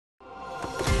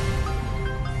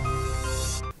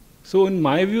So in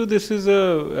my view, this is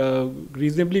a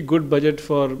reasonably good budget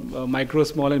for micro,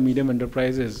 small and medium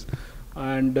enterprises.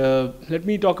 And let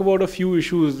me talk about a few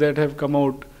issues that have come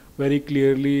out very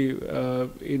clearly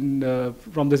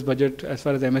from this budget as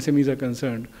far as MSMEs are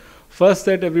concerned. First,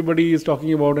 that everybody is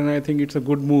talking about, and I think it's a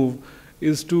good move,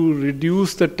 is to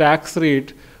reduce the tax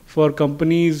rate for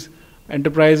companies,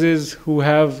 enterprises who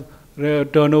have a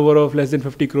turnover of less than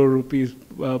 50 crore rupees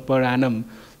per annum.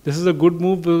 This is a good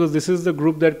move because this is the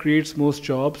group that creates most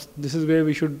jobs. This is where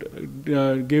we should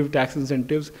give tax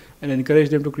incentives and encourage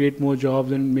them to create more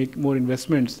jobs and make more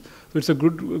investments. So it's a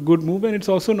good move, and it's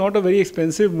also not a very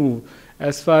expensive move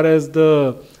as far as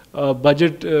the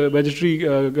budgetary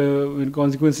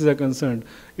consequences are concerned.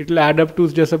 It will add up to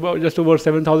just over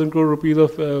 7,000 crore rupees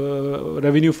of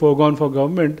revenue foregone for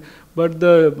government, but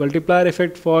the multiplier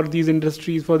effect for these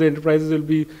industries, for the enterprises, will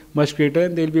be much greater,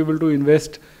 and they'll be able to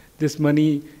invest this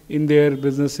money in their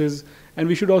businesses. And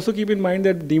we should also keep in mind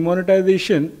that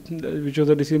demonetization, which was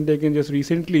a decision taken just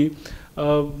recently,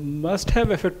 must have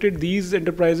affected these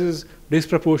enterprises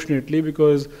disproportionately,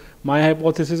 because my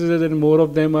hypothesis is that more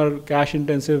of them are cash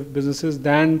intensive businesses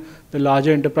than the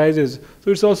larger enterprises.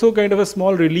 So it's also kind of a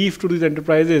small relief to these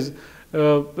enterprises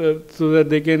so that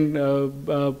they can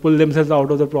pull themselves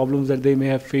out of the problems that they may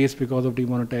have faced because of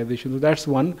demonetization. So that's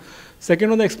one.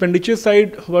 Second, on the expenditure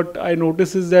side, what I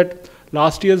notice is that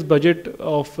last year's budget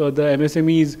of the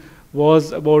MSMEs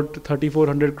was about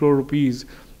 3,400 crore rupees.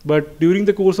 But during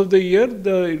the course of the year,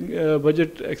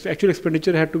 the actual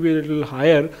expenditure had to be a little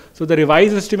higher. So the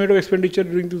revised estimate of expenditure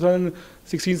during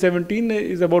 2016-17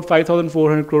 is about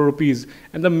 5,400 crore rupees.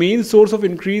 And the main source of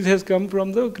increase has come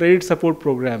from the credit support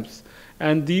programs.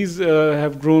 And these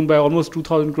have grown by almost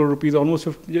 2,000 crore rupees.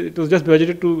 It was just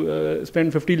budgeted to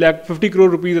spend 50 crore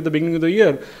rupees at the beginning of the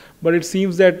year. But it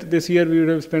seems that this year we would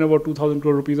have spent about 2,000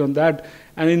 crore rupees on that.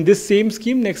 And in this same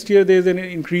scheme, next year there is an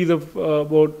increase of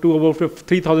about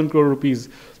 3,000 crore rupees.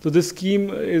 So this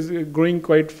scheme is growing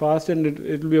quite fast, and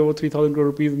it will be over 3,000 crore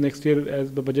rupees next year,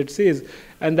 as the budget says.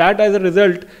 And that, as a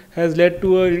result, has led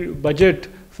to a budget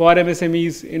for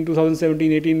MSMEs in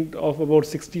 2017-18 of about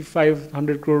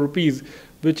 6,500 crore rupees,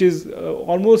 which is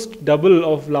almost double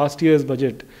of last year's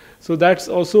budget. So that's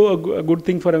also a good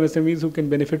thing for MSMEs who can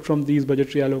benefit from these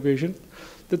budgetary allocations.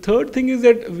 The third thing is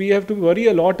that we have to worry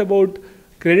a lot about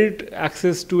credit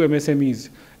access to MSMEs.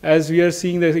 As we are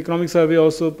seeing, the economic survey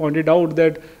also pointed out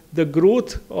that the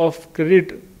growth of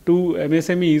credit to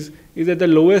MSMEs is at the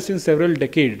lowest in several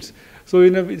decades. So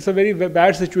it's a very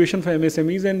bad situation for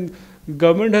MSMEs, and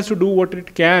government has to do what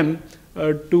it can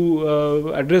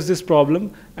to address this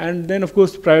problem. And then, of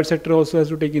course, the private sector also has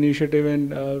to take initiative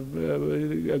and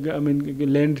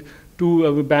lend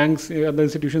to banks. Other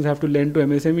institutions have to lend to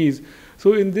MSMEs.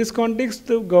 So in this context,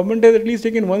 the government has at least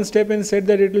taken one step and said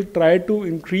that it will try to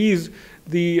increase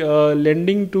the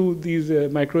lending to these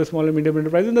micro, small and medium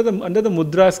enterprises under the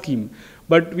Mudra scheme.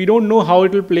 But we don't know how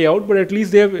it will play out, but at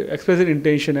least they have expressed an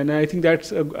intention, and I think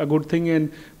that's a good thing, and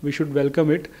we should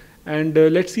welcome it. And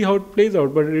let's see how it plays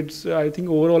out. But it's, I think,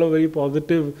 overall a very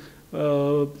positive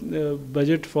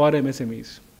budget for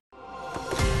MSMEs.